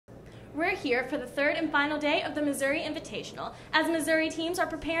We're here for the third and final day of the Missouri Invitational, as Missouri teams are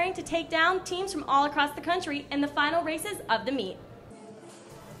preparing to take down teams from all across the country in the final races of the meet.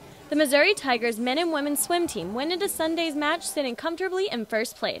 The Missouri Tigers men and women's swim team went into Sunday's match sitting comfortably in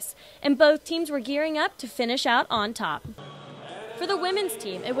first place, and both teams were gearing up to finish out on top. For the women's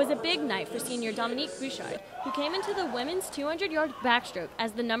team, it was a big night for senior Dominique Bouchard, who came into the women's 200-yard backstroke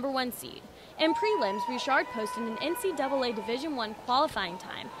as the #1 seed. In prelims, Bouchard posted an NCAA Division I qualifying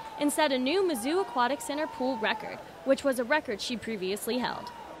time and set a new Mizzou Aquatic Center pool record, which was a record she previously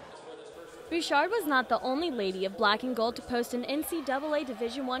held. Bouchard was not the only lady of black and gold to post an NCAA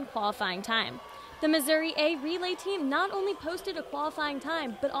Division I qualifying time. The Missouri A relay team not only posted a qualifying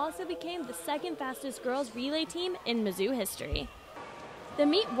time, but also became the second fastest girls relay team in Mizzou history. The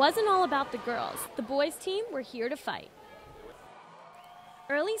meet wasn't all about the girls. The boys' team were here to fight.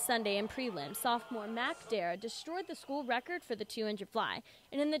 Early Sunday in prelims, sophomore Mac Dara destroyed the school record for the 200 fly,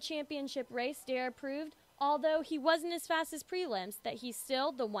 and in the championship race, Dara proved, although he wasn't as fast as prelims, that he's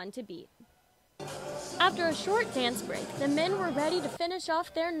still the one to beat. After a short dance break, the men were ready to finish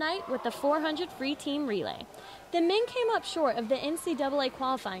off their night with the 400 free team relay. The men came up short of the NCAA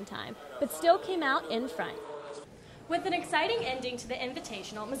qualifying time, but still came out in front. With an exciting ending to the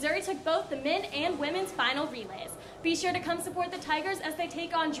Invitational, Missouri took both the men and women's final relays. Be sure to come support the Tigers as they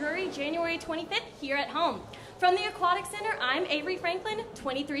take on Drury January 25th here at home. From the Aquatic Center, I'm Avery Franklin,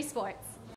 23 Sports.